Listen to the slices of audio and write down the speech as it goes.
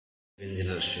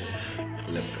generation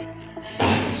laptop.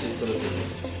 Use করার জন্য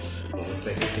আমার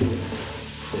প্যাকেট থেকে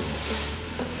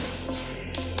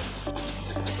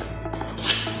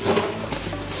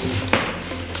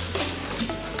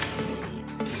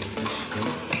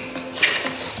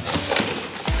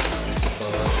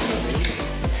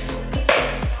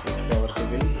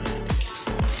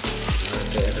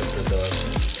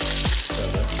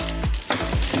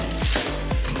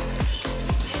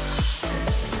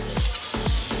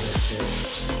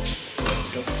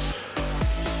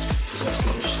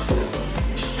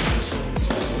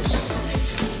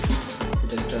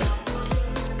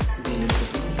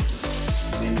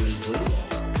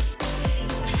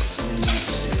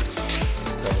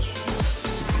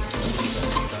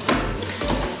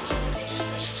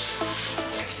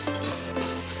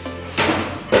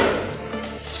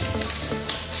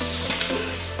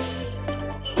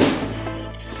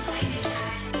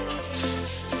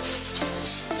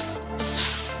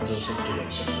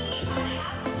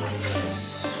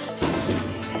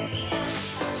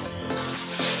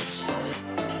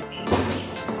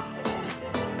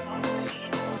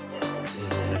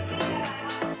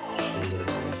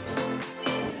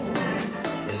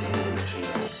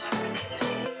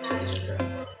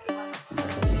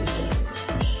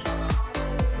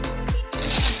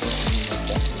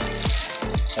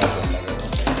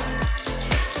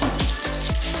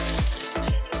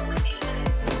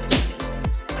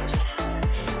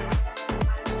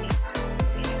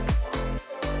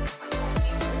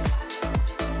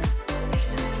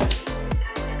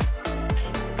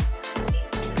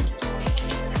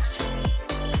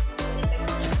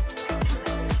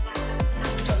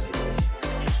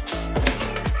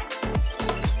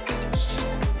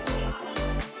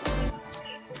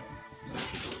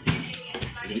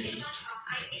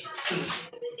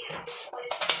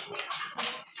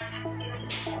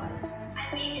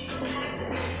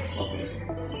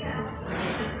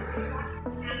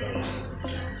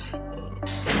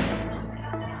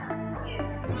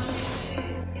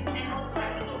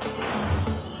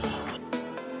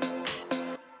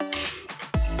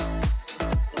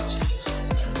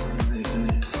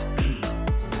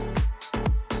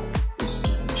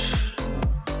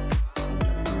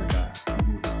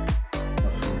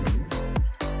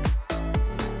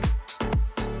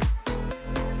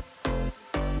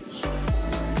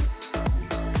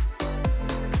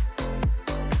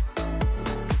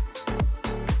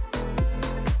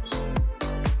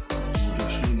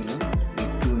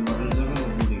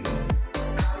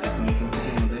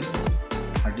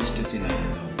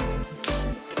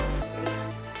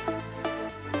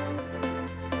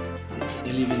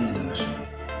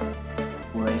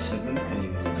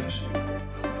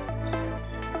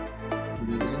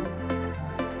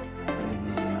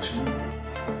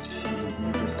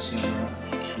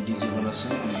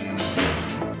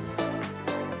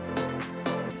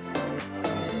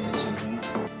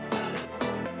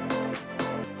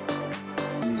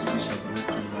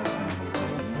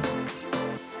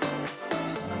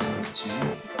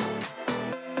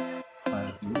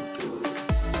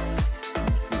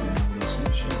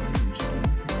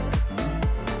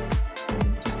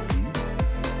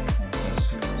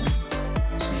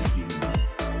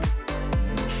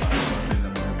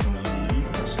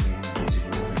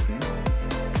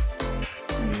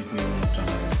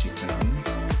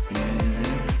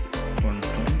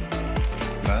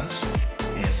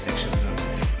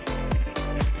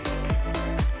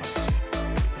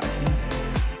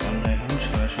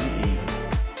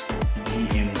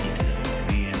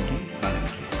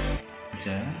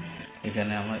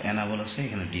এখানে আমার এনাবল আছে,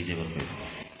 এখানে ডিজেবল হয়ে যাবে।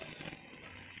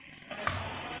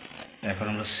 এখন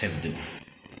আমরা সেভ দেব,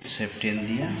 সেভ 10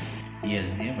 দিয়ে ইয়েস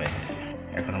দিয়ে বাইরে।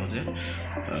 এখন আমাদের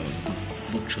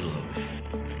বুট শুরু হবে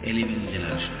 11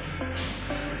 জেনারেশন।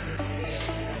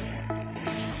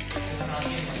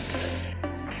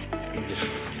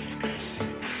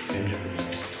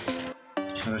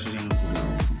 সরাসরি আমরা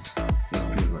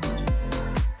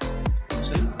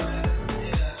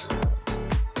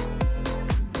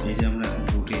এই যে আমরা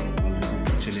বুটে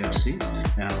অলরেডি চলে আসছি।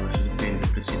 আমরা শুধু পেন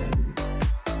ড্রাইভটা চিনে দেব,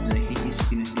 দেখি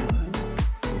স্ক্রিনে কি হয়।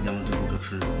 এই যে আমাদের বুট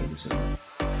অপশন ঢুকে গেছে।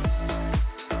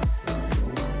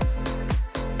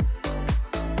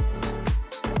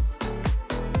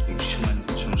 একটু সময়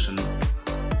সমস্যা নেই,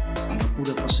 আমরা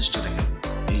পুরো প্রসেসটা দেখাবো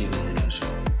 11 জেনারেশন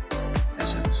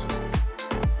Acer।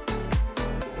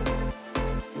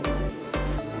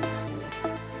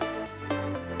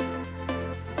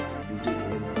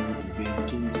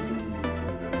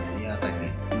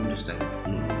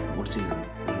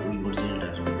 অরিজিনাল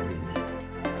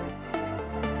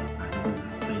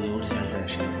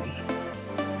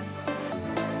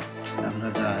আমরা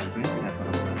যা আসবে এখন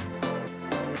আমরা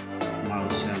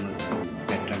মাউসে আমরা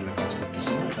প্যাডটা আমরা কাজ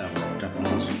করতেছি না, তা আমরা একটা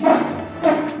মাউস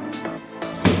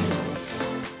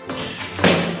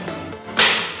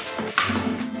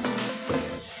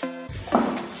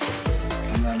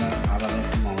আমরা আলাদা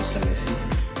একটা মাউস লাগাইছি।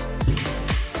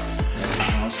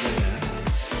 মাউস লাগা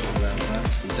আমরা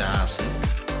যা আছে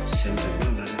সেম টাইপের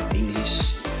আমরা ইংলিশ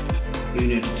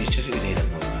ইউনাইটেড স্টেটস এটাই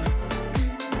রাখবো আমরা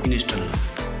ইনস্টল না।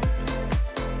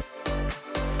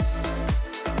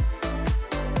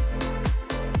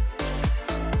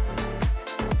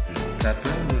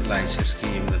 তারপরে আমরা লাইসেন্স কি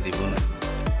আমরা দিব না,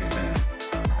 এটা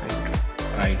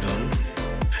আই ডোন্ট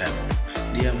হ্যাভ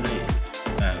দিয়ে আমরা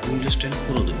উইন্ডোজ 10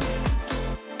 পুরো দেবো,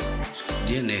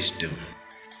 দিয়ে নেক্সট দেব।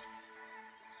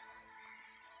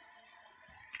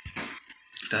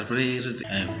 তারপরে এর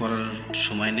পড়ার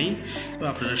সময় নেই, তো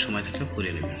আপনারা সময় থাকলে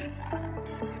পড়ে নেবেন।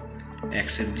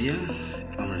 অ্যাকসেপ্ট দিয়ে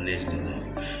আমরা নেক্সট দেবো,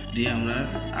 দিয়ে আমরা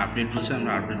আপডেট বলছে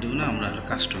আমরা আপডেট দেবো না, আমরা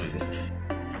কাস্টমে দেবো।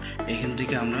 এখান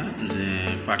থেকে আমরা যে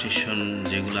পার্টিশন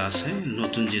যেগুলো আছে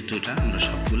নতুন যেহেতু এটা আমরা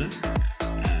সবগুলো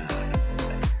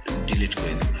ডিলিট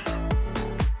করে দেব।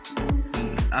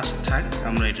 আচ্ছা থাক,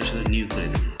 আমরা এটার সাথে নিউ করে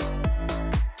দেব।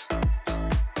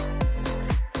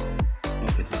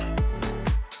 ওকে, তো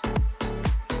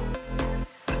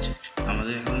আচ্ছা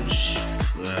আমাদের এখন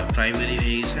প্রাইমারি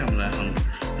হয়ে গেছে, আমরা এখন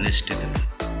নেক্সটে দেব।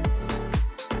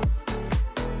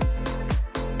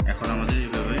 এখন আমাদের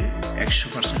এইভাবে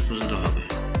 100% পর্যন্ত হবে।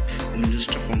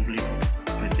 উইন্ডোজটা কমপ্লিট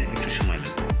হইতে একটু সময়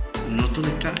লাগবে। নতুন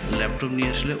একটা ল্যাপটপ নিয়ে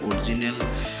আসলে অরিজিনাল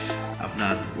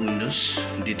আপনার উইন্ডোজ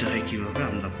দিতে হয় কীভাবে,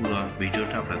 আমরা পুরো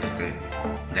ভিডিওটা আপনাদেরকে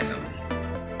দেখাবো।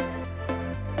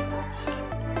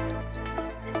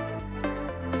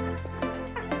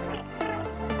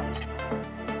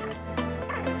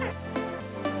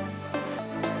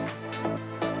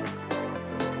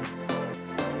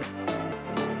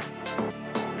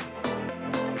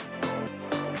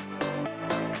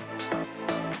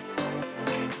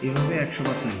 এভাবে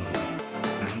 100% হবে।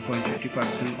 এখন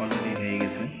 65% অলরেডি হয়ে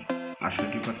গেছে,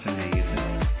 68% হয়ে গেছে,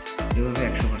 এভাবে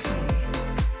 100% হবে।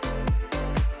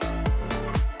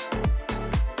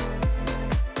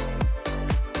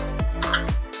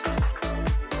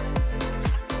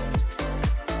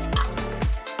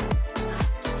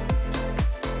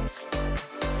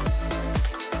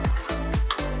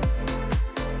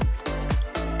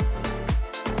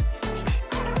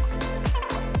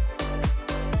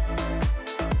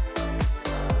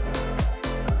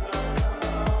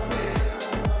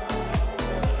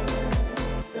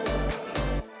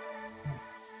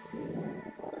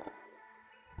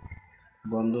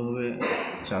 বন্ধ হবে,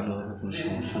 চালু হবে, কোনো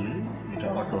সমস্যা নেই, এটা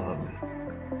অটো হবে,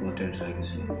 কোনো টেনশনের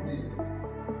কিছু নেই।